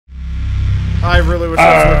I really wish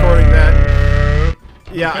I was recording that.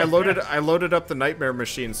 Yeah, I loaded up the nightmare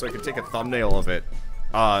machine so I could take a thumbnail of it.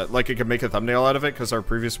 Like I could make a thumbnail out of it because our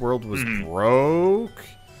previous world was broke.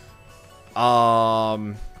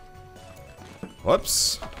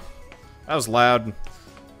 Whoops. That was loud.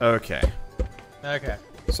 Okay. Okay.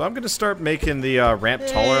 So I'm gonna start making the ramp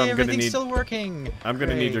taller. I'm gonna need. Still working. I'm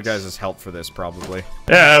gonna need your guys' help for this, probably.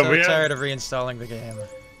 Yeah, I'm so tired of reinstalling the game.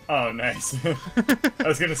 Oh, nice. I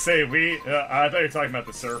was gonna say I thought you were talking about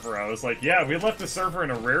the server. I was like, yeah, we left the server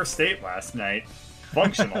in a rare state last night,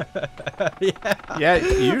 functional. Yeah. Yeah,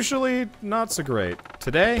 usually not so great.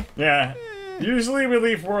 Today? Yeah. Usually we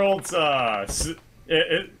leave worlds. You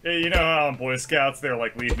know how in Boy Scouts they're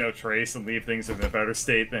like leave no trace and leave things in a better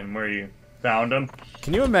state than where you found them.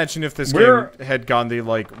 Can you imagine if this game had gone the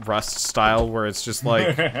like Rust style, where it's just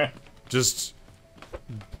like just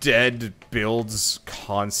dead builds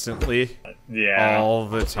constantly, all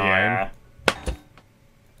the time?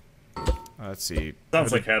 Yeah. Let's see.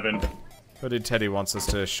 Sounds like heaven. What did Teddy wants us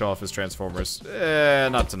to show off his Transformers?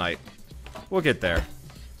 Not tonight. We'll get there.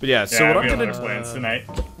 But yeah, so what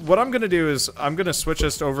I'm gonna do is I'm gonna switch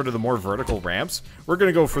us over to the more vertical ramps. We're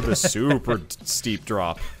gonna go for the super steep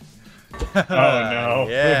drop. Oh no.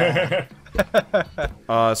 Yeah.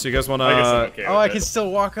 So you guys wanna? I can still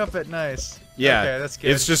walk up it. Nice. Yeah. Okay, that's good.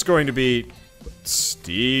 It's just going to be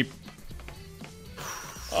steep.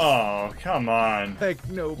 Oh, come on. Like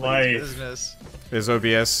nobody's business. Is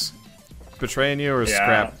OBS betraying you or is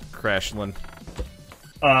Scrap crashing?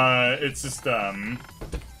 It's just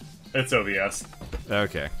it's OBS.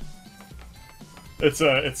 Okay.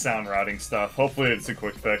 It's sound routing stuff. Hopefully it's a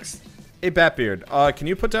quick fix. Hey Batbeard, can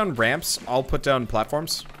you put down ramps? I'll put down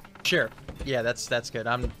platforms. Sure. Yeah, that's good.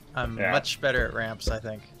 I'm much better at ramps, I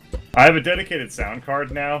think. I have a dedicated sound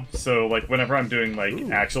card now, so like whenever I'm doing like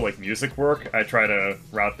actual like music work, I try to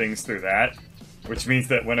route things through that, which means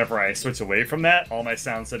that whenever I switch away from that, all my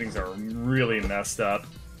sound settings are really messed up.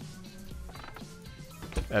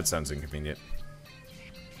 That sounds inconvenient.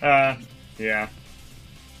 Yeah. There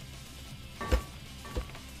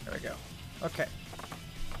we go. Okay.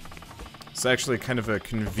 It's actually kind of a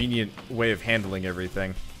convenient way of handling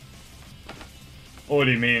everything. What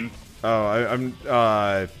do you mean?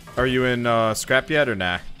 Oh, are you in, Scrap yet, or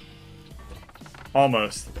nah?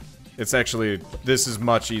 Almost. It's actually, this is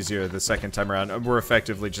much easier the second time around. We're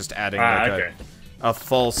effectively just adding, like, a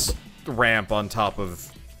false ramp on top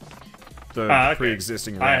of the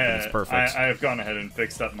pre-existing ramp, and it's perfect. I have gone ahead and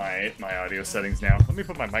fixed up my audio settings now. Let me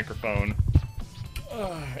put my microphone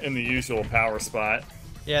in the usual power spot.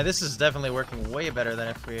 Yeah, this is definitely working way better than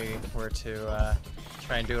if we were to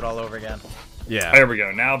try and do it all over again. Yeah. There we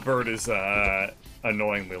go. Now Bird is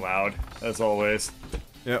annoyingly loud, as always.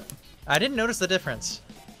 Yep. I didn't notice the difference.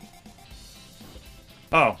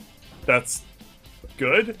 Oh, that's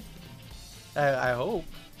good? I hope.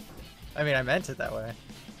 I mean, I meant it that way.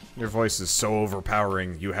 Your voice is so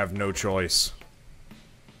overpowering, you have no choice.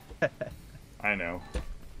 I know.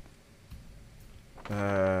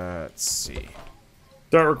 Let's see.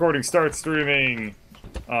 Start recording, start streaming.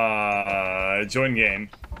 Join game.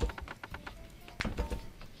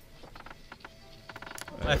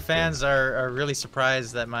 My fans are really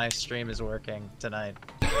surprised that my stream is working tonight.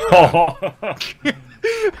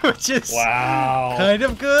 Which is kind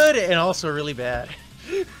of good and also really bad.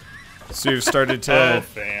 So you've started to... Oh,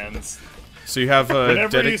 fans. So you have a...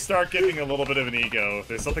 Whenever you start getting a little bit of an ego,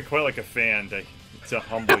 there's something quite like a fan to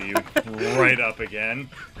humble you right up again.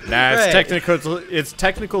 Nah, it's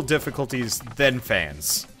technical difficulties, then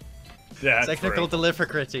fans. Yeah, technical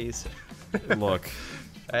difficulties. Look,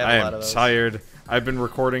 I am tired. I've been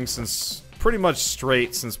recording since pretty much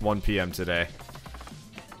straight since 1 p.m. today,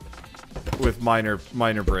 with minor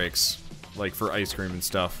breaks, like for ice cream and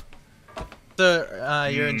stuff. So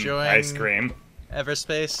you're enjoying ice cream?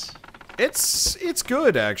 Everspace? It's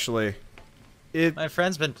good actually. My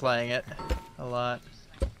friend's been playing it a lot.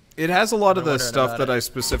 It has a lot of the stuff that I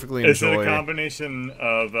specifically enjoy. Is it a combination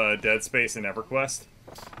of Dead Space and EverQuest?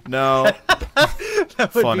 No.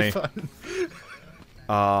 That would Funny. Be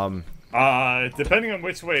fun. Depending on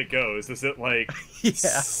which way it goes, is it like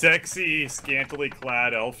sexy, scantily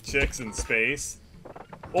clad elf chicks in space?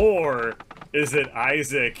 Or is it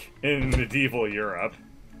Isaac in medieval Europe?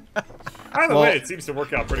 Either way, it seems to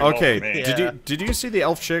work out pretty well for me. Yeah. Did you see the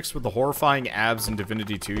elf chicks with the horrifying abs in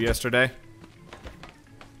Divinity 2 yesterday?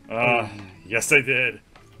 Yes I did.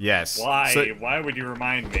 Yes. Why? Why would you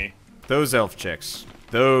remind me? Those elf chicks.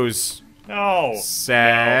 Those... No.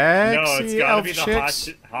 Sexy No, it's gotta elf be the chicks?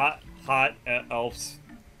 hot elves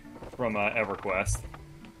from EverQuest.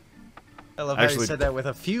 I love how you said that with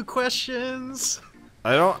a few questions.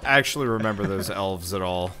 I don't actually remember those elves at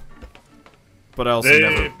all. But I also they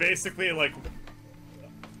never... basically, like,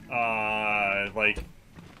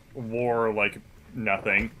 wore, like,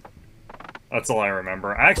 nothing. That's all I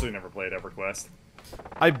remember. I actually never played EverQuest.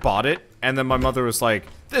 I bought it, and then my mother was like,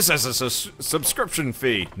 "This has a subscription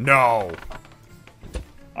fee." No.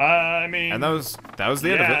 I mean... And that was the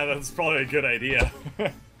end of it. Yeah, that's probably a good idea.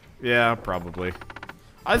 Yeah, probably.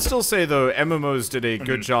 I'd still say, though, MMOs did a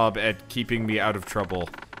good job at keeping me out of trouble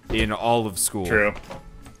in all of school. True.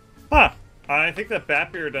 Huh. I think that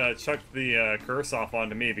Batbeard chucked the curse off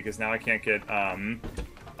onto me because now I can't get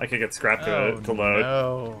scrap to load.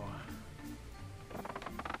 No.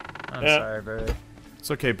 I'm sorry, Bird.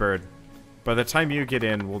 It's okay, Bird. By the time you get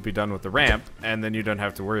in, we'll be done with the ramp, and then you don't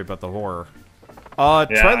have to worry about the horror.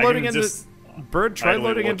 Try loading into... Bird, try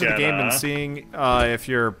loading into the game and seeing if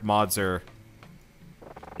your mods are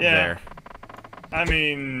there. I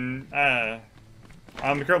mean,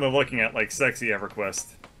 I'm currently looking at, like, sexy EverQuest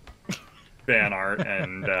fan art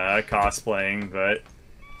and cosplaying, but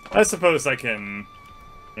I suppose I can,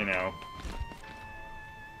 you know,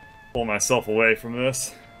 pull myself away from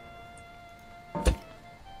this.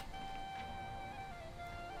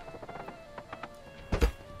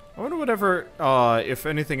 I wonder whatever, if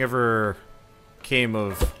anything ever came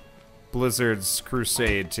of Blizzard's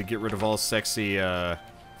crusade to get rid of all sexy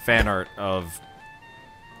fan art of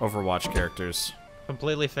Overwatch characters.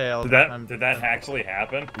 Completely failed. Did that actually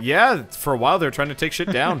happen? Yeah, for a while they were trying to take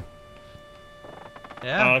shit down.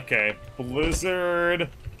 Yeah. Okay, Blizzard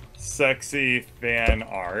sexy fan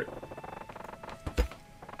art.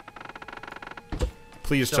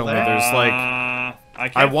 Please Still tell me there? there's like... I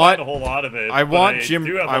can't find a whole lot of it. I want Jim.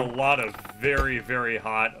 Do have a lot of very, very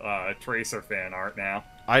hot Tracer fan art now.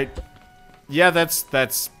 Yeah,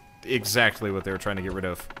 that's exactly what they were trying to get rid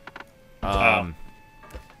of.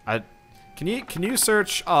 Can you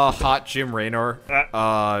search hot Jim Raynor fan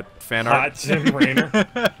art? Hot Jim Raynor.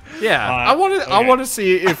 Yeah, I want to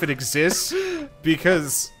see if it exists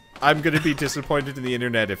because I'm gonna be disappointed in the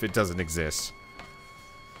internet if it doesn't exist.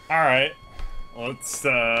 All right, let's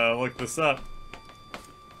look this up.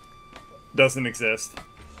 Doesn't exist.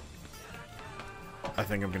 I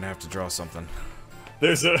think I'm gonna have to draw something.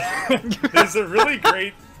 There's a really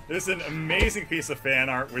great, there's an amazing piece of fan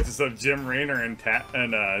art which is of Jim Raynor and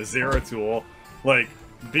Zero Tool, like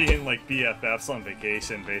being like BFFs on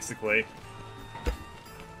vacation, basically.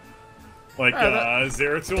 Like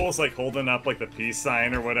Zero Tool's like holding up like the peace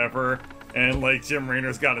sign or whatever, and like Jim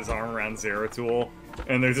Raynor's got his arm around Zero Tool,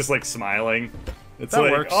 and they're just like smiling. It's that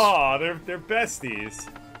like, works. oh, they're besties.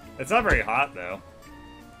 It's not very hot though.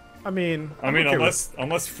 I mean, okay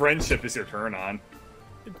unless friendship is your turn on.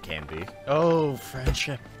 It can be. Oh,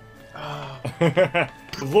 friendship. Oh.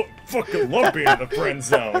 Fucking love being in the friend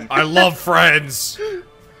zone. I love friends.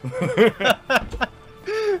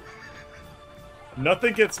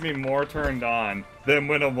 Nothing gets me more turned on than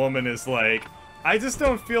when a woman is like, I just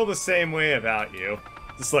don't feel the same way about you.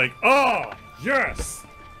 Just like, oh, yes!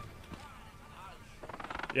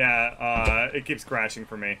 Yeah, it keeps crashing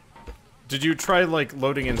for me. Did you try, like,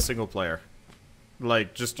 loading in single player?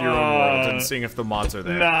 Like, just your own world and seeing if the mods are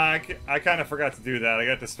there? Nah, I kind of forgot to do that. I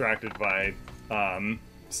got distracted by,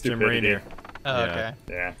 stupidity. Jim Raynor. Oh, Yeah.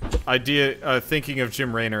 okay. Yeah. Thinking of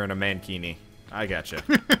Jim Raynor in a mankini. I gotcha.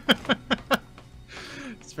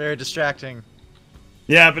 It's very distracting.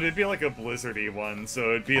 Yeah, but it'd be like a Blizzard-y one,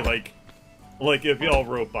 so it'd be like it'd be all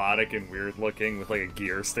robotic and weird looking with like a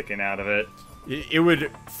gear sticking out of it. It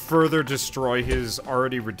would further destroy his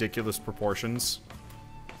already ridiculous proportions.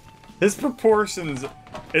 His proportions,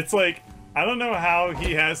 it's like, I don't know how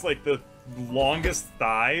he has like the longest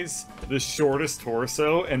thighs, the shortest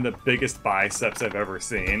torso, and the biggest biceps I've ever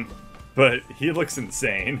seen. But he looks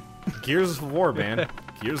insane. Gears of War, man.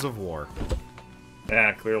 Gears of War.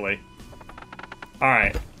 Yeah, clearly.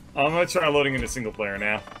 Alright, I'm gonna try loading into single player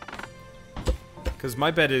now. Because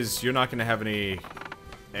my bet is you're not going to have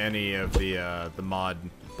any of the mod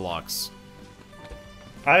blocks.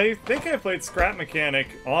 I think I played Scrap Mechanic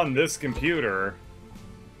on this computer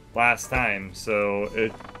last time, so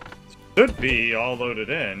it should be all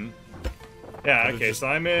loaded in. Yeah, okay, so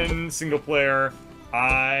I'm in single player.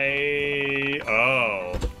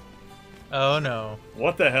 Oh. Oh no.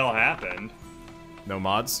 What the hell happened? No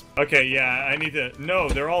mods? Okay, yeah, I need to... No,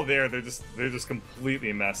 they're all there, they're just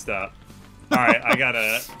completely messed up. Alright, I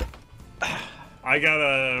gotta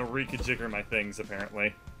rejigger my things,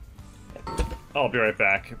 apparently. I'll be right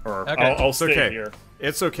back, or okay. I'll stay here.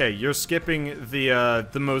 It's okay. You're skipping the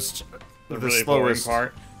slowest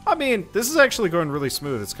part. I mean, this is actually going really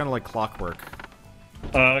smooth. It's kind of like clockwork.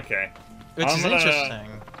 Okay. Which is interesting.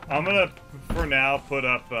 I'm gonna for now, put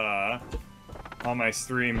up on my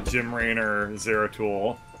stream Jim Raynor Zero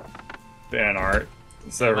Tool fan art,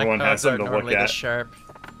 so everyone has something to look at. This sharp,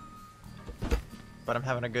 but I'm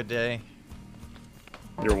having a good day.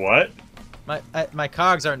 Your what? My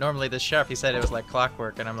cogs aren't normally this sharp. He said it was like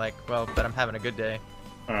clockwork, and I'm like, well, but I'm having a good day.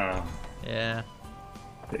 Oh. Yeah.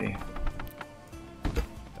 See.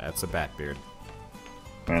 That's a Batbeard.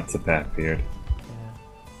 That's a Batbeard.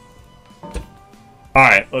 Yeah.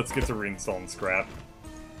 Alright, let's get to reinstalling scrap.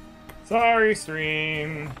 Sorry,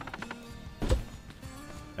 stream.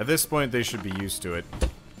 At this point, they should be used to it.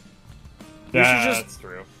 Yeah, that's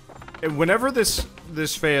true. Whenever this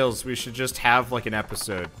fails, we should just have like an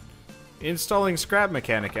episode. Installing scrap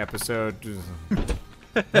mechanic episode.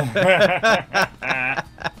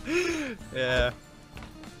 Yeah.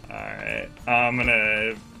 Alright, I'm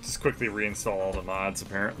gonna just quickly reinstall all the mods,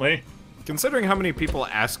 apparently. Considering how many people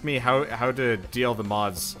ask me how to deal the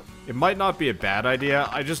mods, it might not be a bad idea.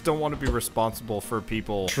 I just don't want to be responsible for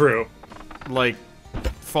people... True. Like,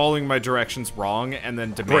 following my directions wrong and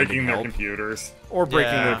then demanding breaking help. their computers. Or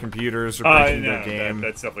breaking their computers, or breaking their game.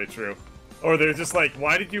 That's definitely true. Or they're just like,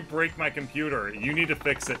 why did you break my computer? You need to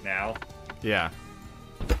fix it now. Yeah.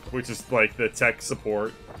 Which is like the tech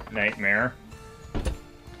support nightmare.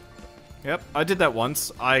 Yep, I did that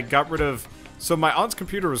once. I got rid of... So my aunt's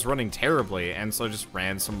computer was running terribly, and so I just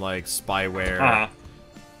ran some, like, spyware,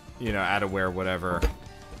 you know, adware, whatever,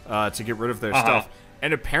 to get rid of their stuff.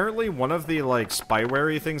 And apparently one of the, like,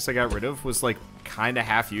 spyware-y things I got rid of was, like, kind of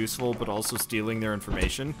half useful, but also stealing their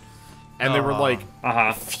information. And they were, like,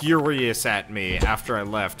 furious at me after I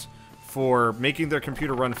left for making their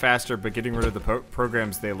computer run faster, but getting rid of the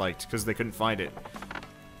programs they liked, because they couldn't find it.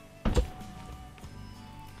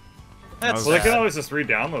 That's well, they can always just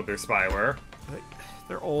re-download their spyware.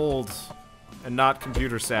 They're old and not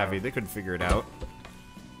computer savvy. They couldn't figure it out.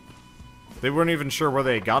 They weren't even sure where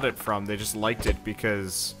they got it from. They just liked it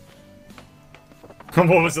because... What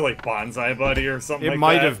was it, like Bonsai Buddy or something like that? It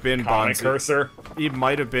might have been Comic Bonsai. Cursor? It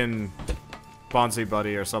might have been Bonsai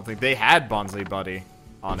Buddy or something. They had Bonsai Buddy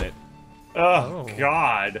on it. Oh,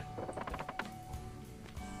 God.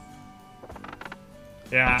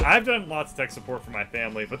 Yeah, I've done lots of tech support for my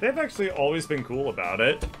family, but they've actually always been cool about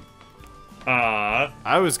it.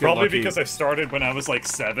 I was probably lucky. because I started when I was like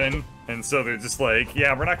 7, and so they're just like,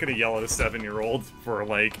 yeah, we're not gonna yell at a 7-year-old for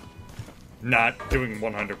like not doing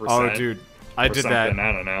 100%. Oh, dude, I did that.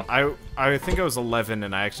 I don't know. I think I was 11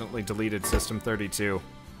 and I accidentally deleted System 32,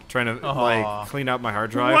 trying to like clean out my hard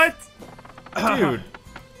drive. What? Dude,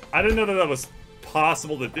 I didn't know that was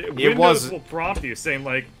possible to do. It Windows will prompt you saying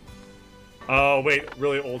like, oh wait,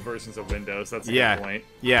 really old versions of Windows. That's a good point.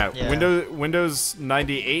 Yeah. Windows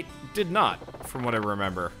 98 did not, from what I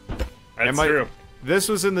remember. That's true. This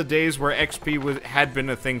was in the days where XP had been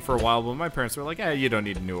a thing for a while, but my parents were like, "Eh, you don't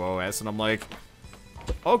need a new OS," and I'm like,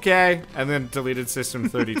 "Okay," and then deleted System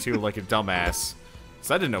 32 like a dumbass,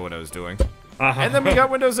 so I didn't know what I was doing. And then we got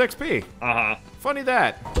Windows XP. Funny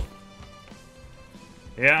that.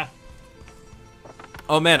 Yeah.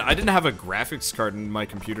 Oh man, I didn't have a graphics card in my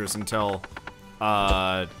computers until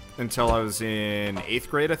I was in 8th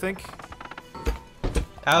grade, I think.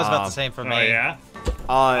 That was about the same for me. Oh yeah?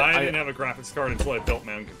 I didn't have a graphics card until I built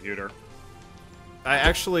my own computer. I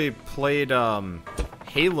actually played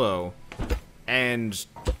Halo, and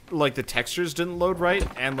like the textures didn't load right,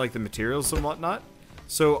 and like the materials and whatnot.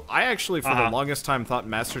 So I actually, for the longest time, thought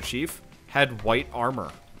Master Chief had white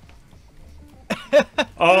armor.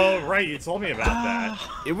 Oh, right, you told me about that.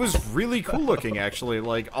 It was really cool looking, actually.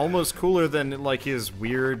 Like, almost cooler than, like, his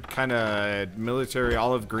weird kind of military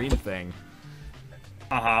olive green thing.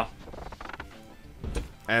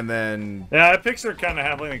 And then... Yeah, I picture kind of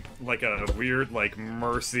having, like, a weird, like,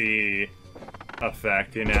 mercy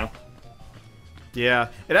effect, you know? Yeah,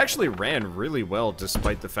 it actually ran really well,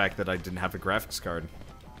 despite the fact that I didn't have a graphics card.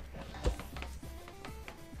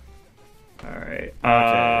 Alright.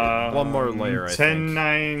 Okay, one more layer, I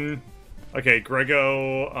 10-9... Okay,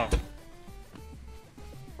 Grego...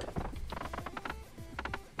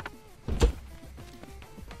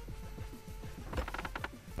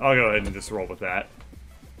 I'll go ahead and just roll with that.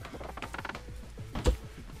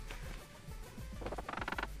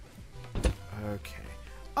 Okay.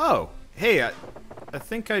 Oh! Hey, I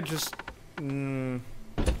think I just... No.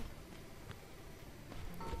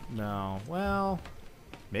 Well...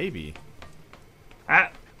 Maybe.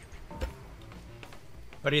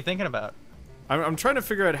 What are you thinking about? I'm trying to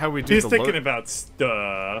figure out how we do He's thinking about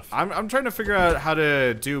stuff. I'm trying to figure out how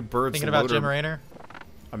to do birds. Thinking about Jim Raynor?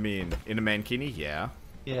 I mean, in a mankini, yeah.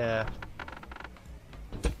 Yeah.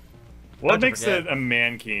 What makes it a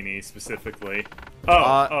mankini, specifically?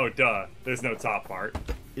 Oh, duh. There's no top part.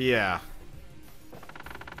 Yeah.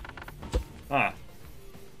 Huh.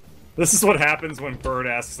 This is what happens when Bird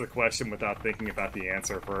asks the question without thinking about the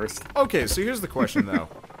answer first. Okay, so here's the question, though.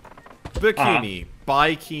 Bikini,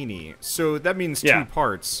 bikini. So that means two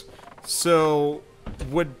parts. So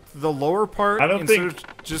would the lower part I don't think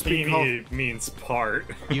just be called... means part.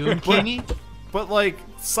 Bikini? but like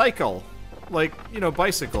cycle, like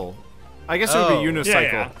bicycle. I guess it would be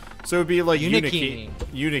unicycle. Yeah. So it would be like Unikini.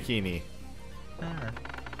 Unikini.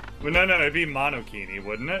 Well, no, it'd be monokini,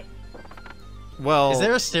 wouldn't it? Well, is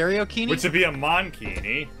there a stereo kini? Which would be a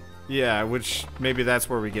monkini. Yeah, which maybe that's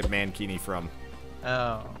where we get mankini from.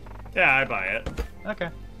 Oh. Yeah, I buy it. Okay.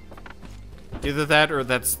 Either that or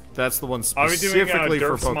that's the one specifically Are we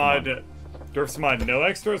doing for Pokemon. Derfs mod no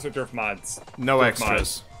extras or Derf mods? No Derf extras.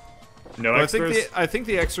 Mods. No extras? I think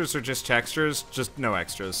the extras are just textures, just no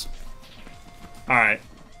extras. Alright.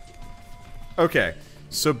 Okay,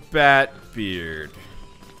 so Batbeard.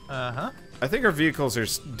 Uh-huh. I think our vehicles are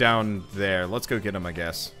down there. Let's go get them, I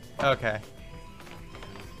guess. Okay.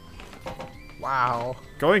 Wow.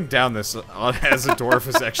 Going down this as a dwarf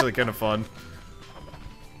is actually kind of fun.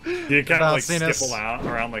 You kind of like skip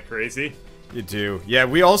around like crazy. You do. Yeah,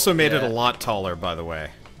 we also made it a lot taller, by the way.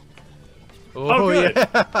 Oh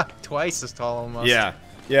yeah. Twice as tall almost. Yeah.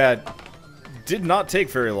 Yeah. Did not take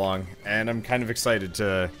very long, and I'm kind of excited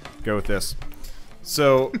to go with this.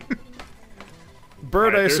 So,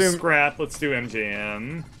 Bird, I assume... Scrap, let's do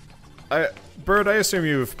MJM. Bird, I assume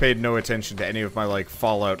you've paid no attention to any of my, like,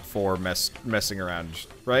 Fallout 4 messing around,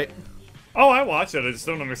 right? Oh, I watch it. I just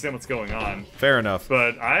don't understand what's going on. Fair enough.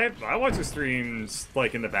 But I watch the streams,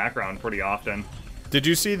 like, in the background pretty often. Did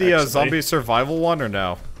you see the zombie survival one, or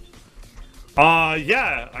no?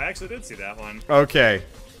 Yeah, I actually did see that one. Okay.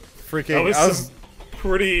 Freaking... That was some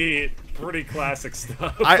pretty classic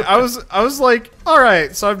stuff. I was like,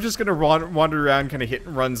 alright, so I'm just gonna wander around, kind of hit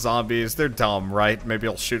and run zombies. They're dumb, right? Maybe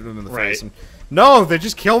I'll shoot them in the face. And, no, they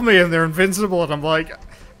just kill me and they're invincible, and I'm like...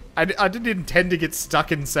 I didn't intend to get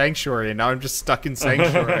stuck in Sanctuary, and now I'm just stuck in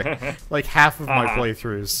Sanctuary. Like, half of my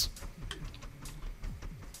playthroughs.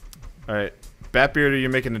 Alright. Batbeard, are you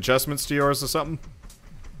making adjustments to yours or something?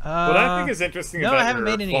 What I think is interesting about I haven't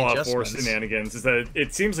made any Fallout 4 adjustments. shenanigans is that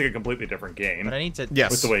it seems like a completely different game. But I need to... Yes.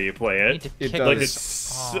 With the way you play it. It Like,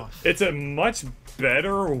 does. it's a much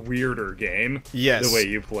better, weirder game. Yes. The way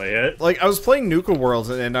you play it. Like, I was playing Nuka World,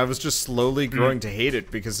 and I was just slowly growing to hate it,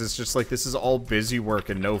 because it's just like, this is all busy work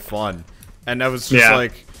and no fun. And I was just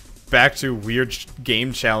like, back to weird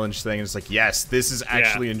game challenge thing, and it's like, yes, this is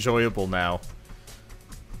actually enjoyable now.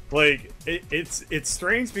 Like, it's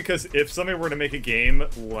strange, because if somebody were to make a game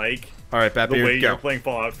like Batbeard, the way you're playing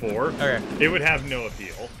Fallout 4, it would have no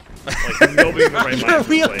appeal. Like, nobody in the right mind would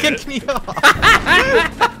play it. Kicked me off.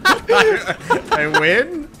 I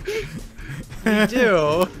win? You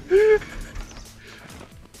do.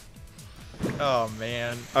 Oh,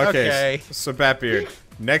 man. Okay. So, Batbeard,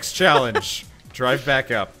 next challenge. Drive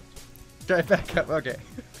back up. Drive back up, okay.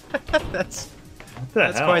 That's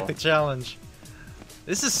hell? quite the challenge.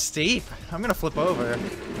 This is steep. I'm gonna flip over.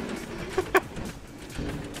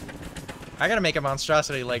 I gotta make a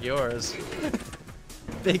monstrosity like yours.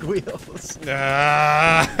 Big wheels.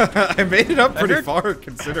 I made it up pretty far,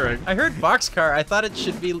 considering. I heard Boxcar. I thought it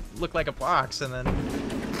should look like a box, and then...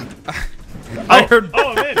 I heard...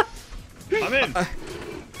 Oh, I'm in! I'm in!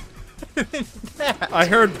 I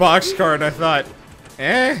heard Boxcar, and I thought,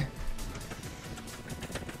 eh?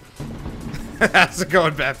 How's it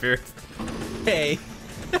going, Batbeard? Hey.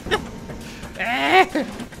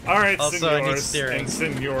 Alright, Also, I need senors steering. and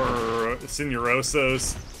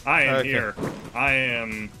senorosos, I am here. I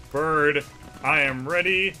am Bird. I am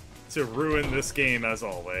ready to ruin this game as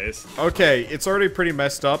always. Okay, it's already pretty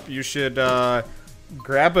messed up. You should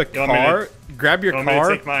grab a car. Grab your car. Want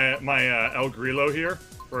me to take my El Grillo here?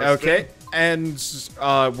 Okay, and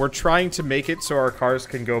we're trying to make it so our cars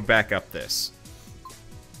can go back up this.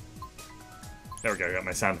 There we go, I got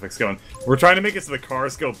my sound effects going. We're trying to make it so the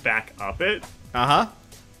cars go back up it. Uh-huh.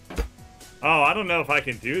 Oh, I don't know if I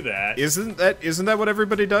can do that. Isn't that what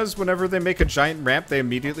everybody does whenever they make a giant ramp? They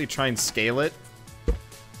immediately try and scale it.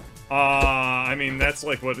 I mean, that's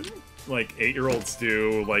like what like 8-year-olds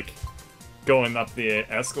do, like going up the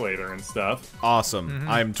escalator and stuff. Awesome.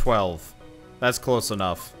 I'm 12. That's close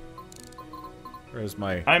enough. Where's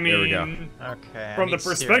my... I mean, there we go. Okay. From the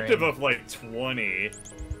perspective of like 20,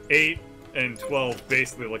 8 and 12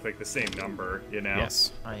 basically look like the same number, you know?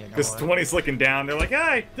 Yes. Because 20's looking down, they're like,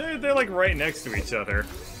 hey, they're like right next to each other.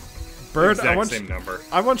 Bird, same number.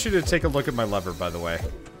 I want you to take a look at my lever, by the way.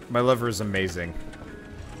 My lever is amazing.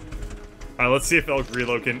 Alright, let's see if El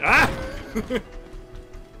Grillo can... Ah!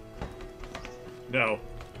 No.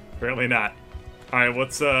 Apparently not. Alright,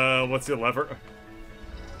 what's your lever?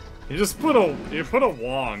 You just put a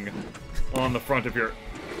wong on the front of your...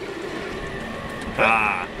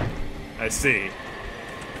 Ah. I see.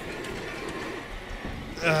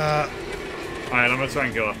 Alright, I'm gonna try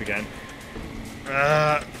and go up again.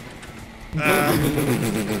 Wow.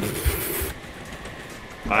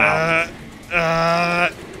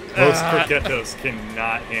 Most croquetos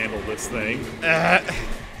cannot handle this thing.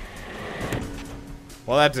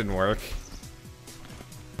 Well, that didn't work.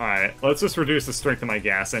 Alright, let's just reduce the strength of my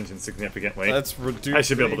gas engine significantly. Let's reduce. I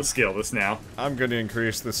should be able to scale this now. I'm going to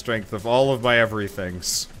increase the strength of all of my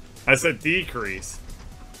everythings. I said decrease.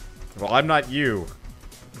 Well, I'm not you.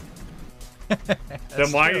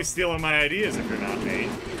 Then why are you stealing my ideas if you're not me?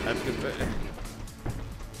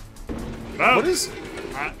 Oh, What is...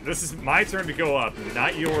 this is my turn to go up,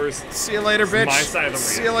 not yours. See you later, bitch. My side of the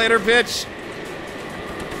See you later, bitch.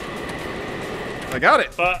 I got it.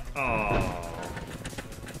 Oh.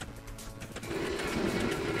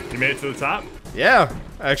 You made it to the top? Yeah,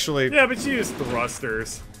 actually. Yeah, but you used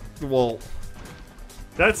thrusters. Well...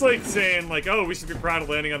 That's like saying, like, oh, we should be proud of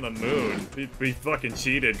landing on the moon. We fucking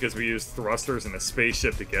cheated because we used thrusters in a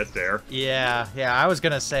spaceship to get there. Yeah, I was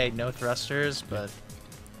gonna say no thrusters, but...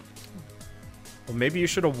 Well, maybe you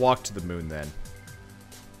should have walked to the moon then.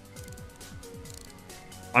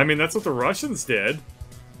 I mean, that's what the Russians did.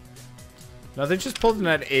 No, they just pulled in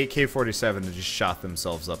that AK-47 and just shot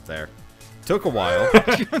themselves up there. Took a while.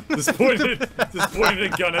 just pointed a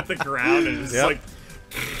gun at the ground and just like...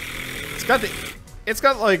 It's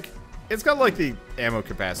got like the ammo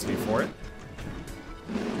capacity for it.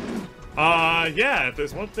 Yeah, if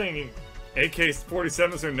there's one thing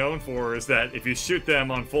AK-47s are known for is that if you shoot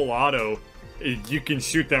them on full auto, you can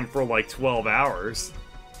shoot them for like 12 hours.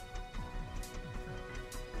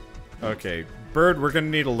 Okay, Bird, we're gonna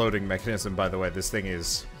need a loading mechanism, by the way. This thing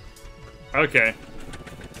is... Okay.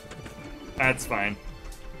 That's fine.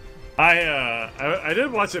 I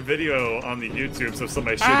did watch a video on the YouTube of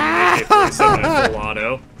somebody shooting an AK-47 in full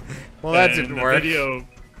auto. Well, that didn't work.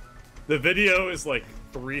 The video is like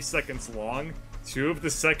 3 seconds long. 2 of the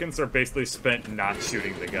seconds are basically spent not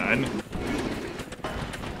shooting the gun.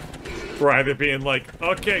 For either being like,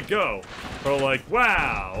 okay, go, or like,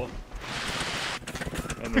 wow.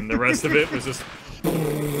 And then the rest of it was just...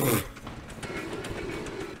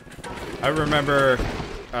 I remember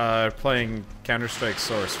playing Counter-Strike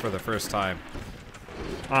Source for the first time.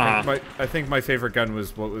 I think my favorite gun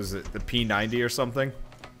was, what was it, the P90 or something?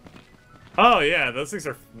 Oh yeah, those things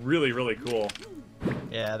are really, really cool.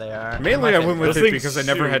 Yeah, they are. Mainly I went with it because I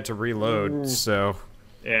never had to reload, so...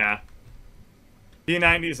 Yeah.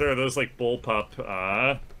 P90s are those, like,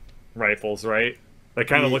 bullpup, rifles, right? That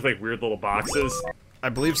kind of look like weird little boxes. I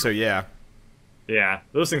believe so, yeah. Yeah,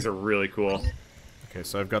 those things are really cool. Okay,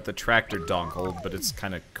 so I've got the tractor dongle, but it's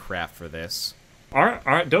kind of crap for this.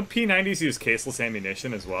 Don't P90s use caseless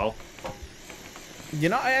ammunition as well? You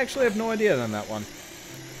know, I actually have no idea on that one.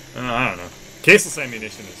 I don't know. Caseless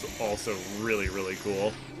ammunition is also really, really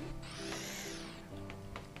cool.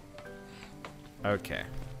 Okay.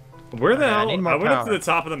 Where the hell? I went up to the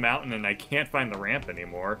top of the mountain and I can't find the ramp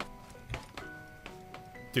anymore.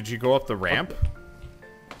 Did you go up the ramp?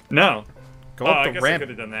 No. Go up the I guess ramp. I could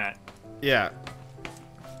have done that. Yeah.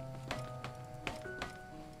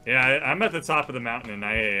 Yeah, I'm at the top of the mountain and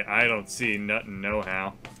I don't see nothing, no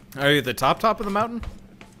how. Are you at the top of the mountain?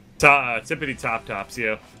 Tippity top tops,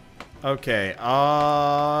 yeah. Okay,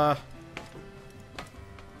 And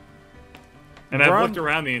I've looked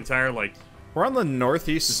around the entire, like... We're on the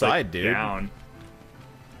northeast side, like, dude. Down.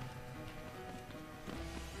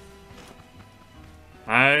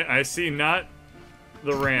 I see not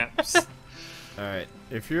the ramps. Alright,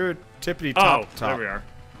 if you're tippity top. There we are.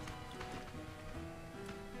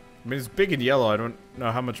 I mean, it's big and yellow. I don't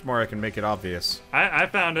know how much more I can make it obvious. I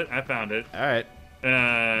found it. Alright.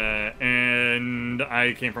 And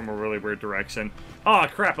I came from a really weird direction. Oh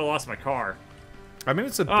crap! I lost my car. I mean,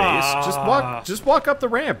 it's a base. Just walk up the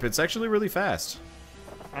ramp. It's actually really fast.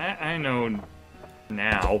 I know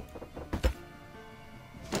now.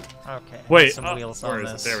 Okay. Wait. Some wheels where on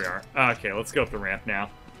is this. it? There we are. Okay, let's go up the ramp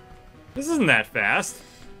now. This isn't that fast.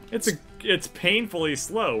 It's painfully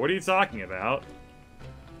slow. What are you talking about?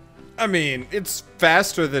 I mean, it's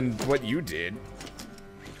faster than what you did.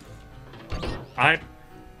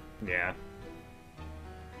 Yeah.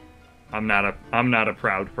 I'm not a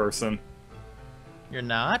proud person. You're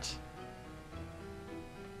not?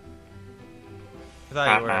 I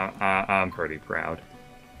thought you were. I'm pretty proud.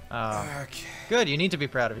 Oh. Okay. Good, you need to be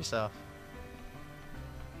proud of yourself.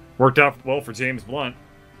 Worked out well for James Blunt.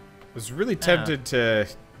 I was really tempted to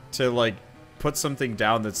like put something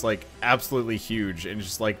down that's like absolutely huge and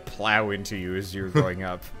just like plow into you as you're going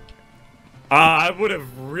up. I would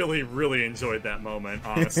have really, really enjoyed that moment,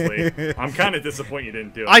 honestly. I'm kind of disappointed you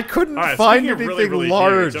didn't do it. I couldn't find anything really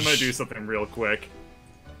large. Huge, I'm gonna do something real quick.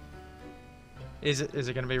 Is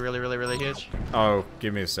it gonna be really, really, really huge? Oh,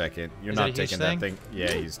 give me a second. You're Is not it a huge taking that thing.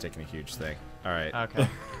 Yeah, he's taking a huge thing. All right. Okay.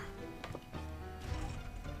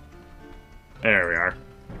 There we are.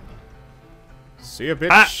 See ya,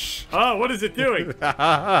 bitch. Oh, what is it doing?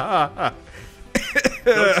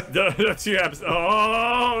 don't you have...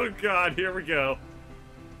 Oh, God, here we go.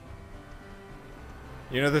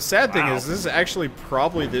 You know, the sad thing is, this is actually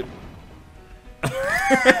probably the...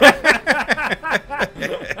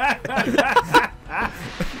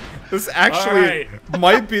 This actually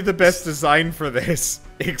might be the best design for this,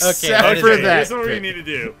 except for that. Here's what we need to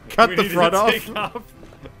do. Cut the front off.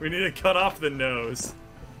 We need to cut off the nose.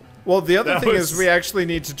 Well, the other thing is we actually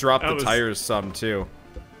need to drop the tires some, too.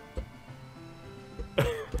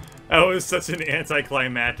 That was such an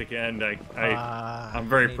anticlimactic end. I'm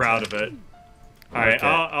very proud of it. All right,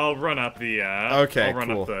 I'll run up the up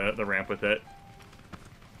the ramp with it.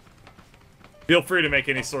 Feel free to make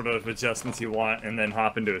any sort of adjustments you want, and then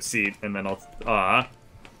hop into a seat, and then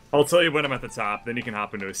I'll tell you when I'm at the top. Then you can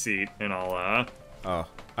hop into a seat, and I'll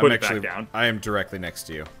put it back down. I am directly next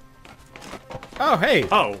to you. Oh, hey.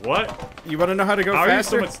 Oh, what? You want to know how to go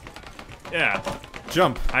faster? Yeah.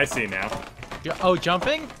 Jump. I see now. Oh,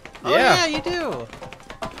 jumping? Yeah. Oh, yeah, you do.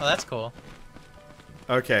 Oh, that's cool.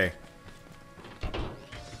 Okay.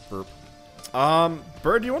 Burp.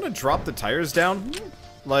 Bird, do you want to drop the tires down?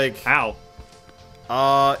 Like... How?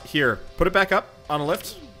 Here. Put it back up on a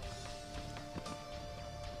lift.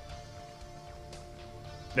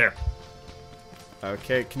 There.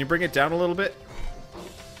 Okay, can you bring it down a little bit?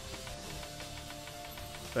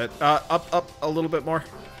 That, up a little bit more.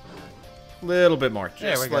 Little bit more.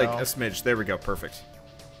 Just like a smidge. There we go. Perfect.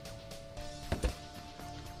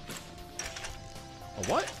 A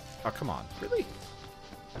what? Oh, come on. Really?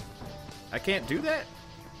 I can't do that?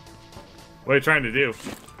 What are you trying to do?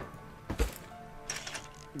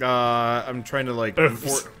 I'm trying to, like...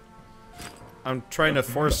 I'm trying to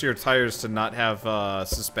force your tires to not have,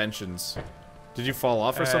 suspensions. Did you fall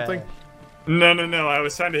off or something? No. I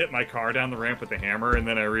was trying to hit my car down the ramp with the hammer, and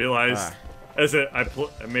then I realized, as I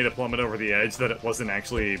made a plummet over the edge, that it wasn't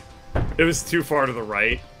actually... It was too far to the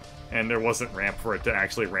right, and there wasn't ramp for it to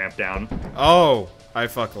actually ramp down. Oh, I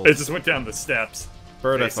fuckled. It just went down the steps.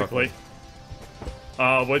 Bird, basically.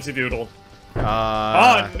 What'd you doodle?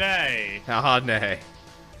 Oh, nay. Oh, nay.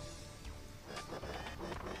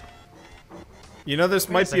 You know, this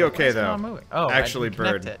might be okay, though. Oh, actually,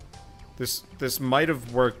 Bird. This might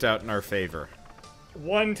have worked out in our favor.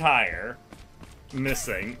 One tire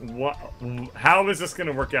missing. What? How is this going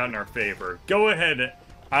to work out in our favor? Go ahead.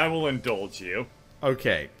 I will indulge you.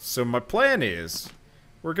 Okay, so my plan is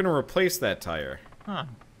we're going to replace that tire. Huh.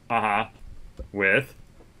 Uh-huh. With?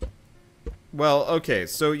 Well, okay,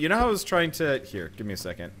 so you know how I was trying to... Here, give me a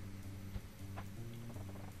second.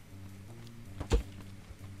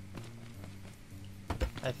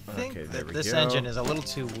 I think that this engine is a little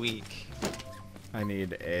too weak. I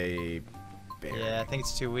need a bearing. Yeah, I think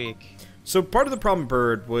it's too weak. So part of the problem,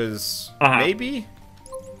 Bird, was maybe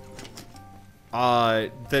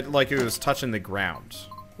that like it was touching the ground.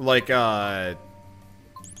 Like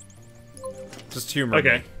just humor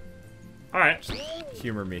me. Alright. Just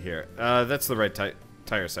humor me here. That's the right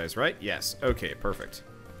tire size, right? Yes. Okay, perfect.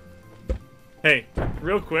 Hey,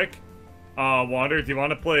 real quick. Wander, do you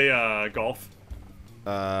want to play golf?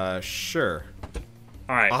 Sure.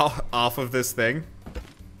 Alright. Off of this thing?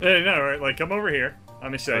 No, right, like come over here.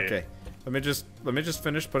 Let me show you. Okay. Let me just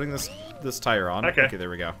finish putting this tire on. Okay. Okay, there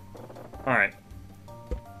we go. Alright.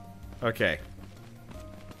 Okay.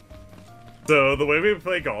 So the way we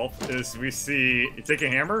play golf is we take a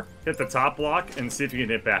hammer, hit the top block, and see if you can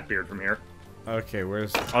hit Batbeard from here. Okay,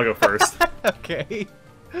 where's... I'll go first. Okay.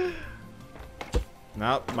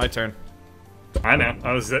 Nope, my turn. I know.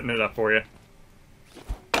 I was setting it up for you.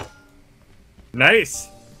 Nice!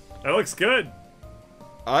 That looks good.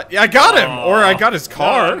 Yeah, I got him! Or I got his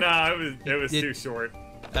car. No, it was too short.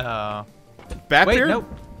 Batbeard? Wait, no.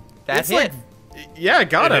 That's it. Like, yeah, I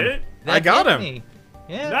got him. I got him. Me.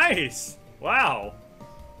 Yeah. Nice! Wow.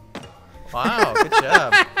 Wow, good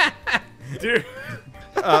job. Dude.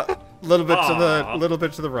 Little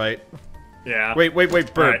bit to the right. Yeah. Wait,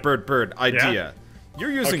 Bird, right. Bird, idea. Yeah?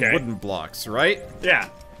 You're using wooden blocks, right? Yeah.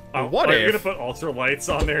 What if... You're gonna put ultra lights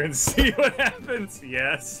on there and see what happens?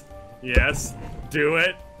 Yes. Yes. Do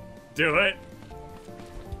it. Do it.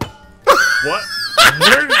 What?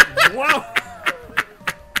 Whoa!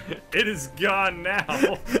 It is gone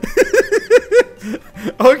now.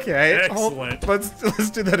 Okay. Excellent. Let's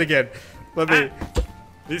do that again. Let me.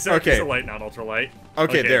 These are light, not ultralight.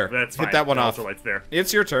 Okay, there. That's fine. Hit that one off. Ultralight's there.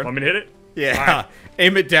 It's your turn. Want me to hit it? Yeah. Right.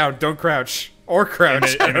 Aim it down. Don't crouch. Or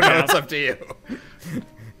crouch. I don't know. It's up to you.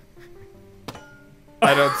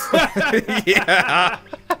 I don't. Yeah.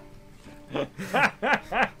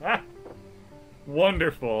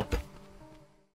 Wonderful.